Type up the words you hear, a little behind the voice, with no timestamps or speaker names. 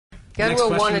Next Yanwo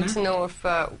question wanted there. to know if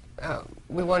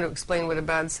we want to explain what a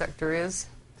bad sector is.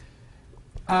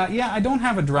 Yeah, I don't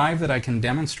have a drive that I can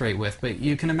demonstrate with, but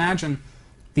you can imagine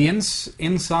the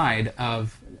inside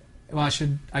of, well, I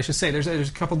should say there's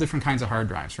a couple different kinds of hard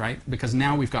drives, right? Because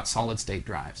now we've got solid-state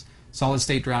drives.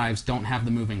 Solid-state drives don't have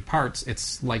the moving parts.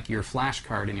 It's like your flash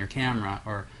card in your camera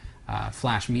or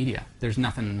flash media. There's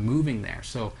nothing moving there.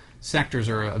 So sectors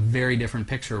are a very different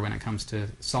picture when it comes to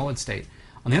solid-state.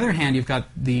 On the other hand, you've got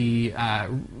the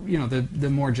the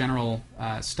more general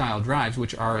style drives,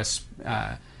 which are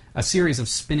a series of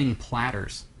spinning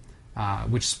platters,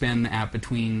 which spin at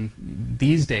between,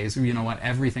 these days, you know what,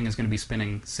 everything is going to be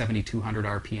spinning 7,200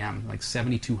 RPM, like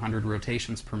 7,200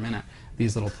 rotations per minute.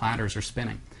 These little platters are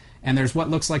spinning. And there's what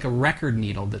looks like a record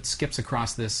needle that skips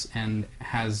across this and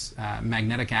has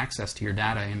magnetic access to your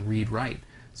data in read-write.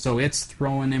 So it's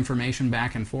throwing information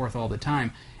back and forth all the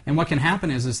time. And what can happen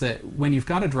is that when you've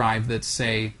got a drive that's,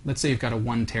 let's say you've got a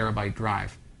 1 terabyte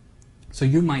drive, so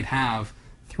you might have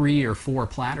 3 or 4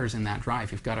 platters in that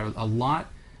drive. You've got a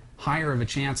lot higher of a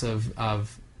chance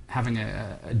of having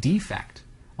a defect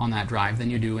on that drive than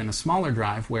you do in a smaller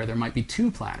drive where there might be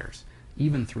 2 platters,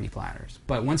 even 3 platters.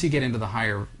 But once you get into the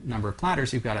higher number of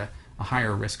platters, you've got a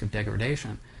higher risk of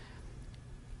degradation.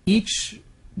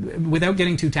 Without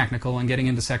getting too technical and getting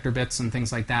into sector bits and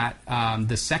things like that,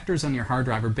 the sectors on your hard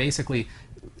drive are basically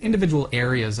individual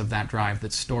areas of that drive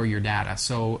that store your data.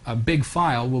 So a big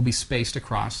file will be spaced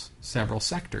across several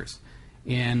sectors.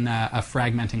 In a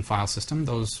fragmenting file system,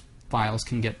 those files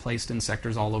can get placed in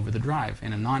sectors all over the drive.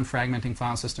 In a non-fragmenting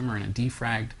file system or in a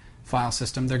defragged file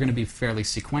system, they're going to be fairly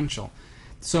sequential.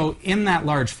 So in that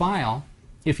large file,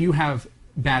 if you have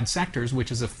bad sectors,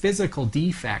 which is a physical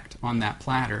defect on that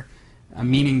platter,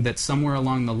 meaning that somewhere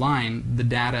along the line the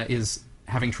data is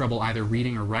having trouble either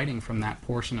reading or writing from that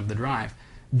portion of the drive,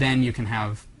 then you can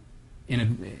have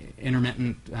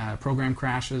intermittent program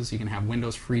crashes. You can have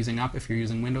Windows freezing up if you're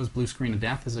using Windows. Blue screen of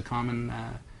death is a common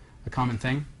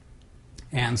thing.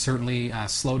 And certainly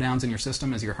slowdowns in your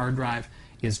system as your hard drive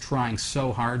is trying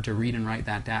so hard to read and write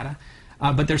that data.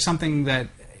 But there's something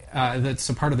that's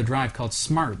a part of the drive called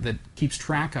SMART that keeps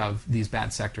track of these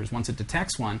bad sectors. Once it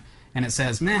detects one and it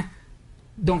says, meh,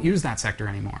 don't use that sector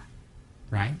anymore.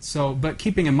 Right? So, but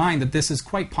keeping in mind that this is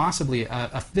quite possibly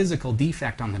a physical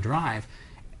defect on the drive,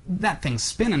 that thing's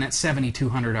spinning at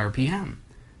 7,200 RPM.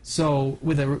 So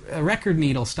with a record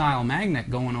needle style magnet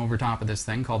going over top of this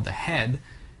thing called the head,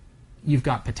 you've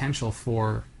got potential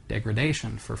for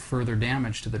degradation, for further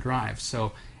damage to the drive.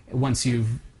 So once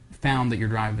you've found that your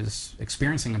drive is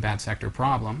experiencing a bad sector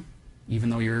problem, even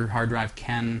though your hard drive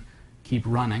can keep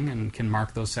running and can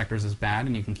mark those sectors as bad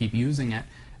and you can keep using it,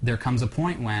 there comes a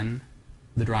point when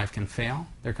the drive can fail.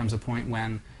 There comes a point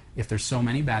when, if there's so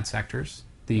many bad sectors,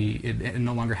 it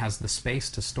no longer has the space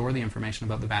to store the information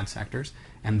about the bad sectors,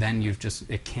 and then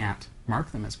it can't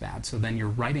mark them as bad. So then you're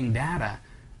writing data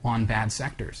on bad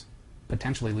sectors,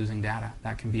 potentially losing data.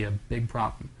 That can be a big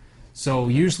problem. So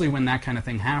usually when that kind of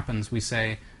thing happens, we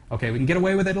say, okay, we can get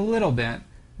away with it a little bit,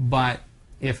 but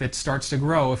if it starts to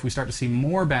grow, if we start to see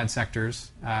more bad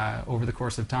sectors over the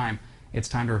course of time, it's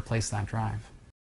time to replace that drive.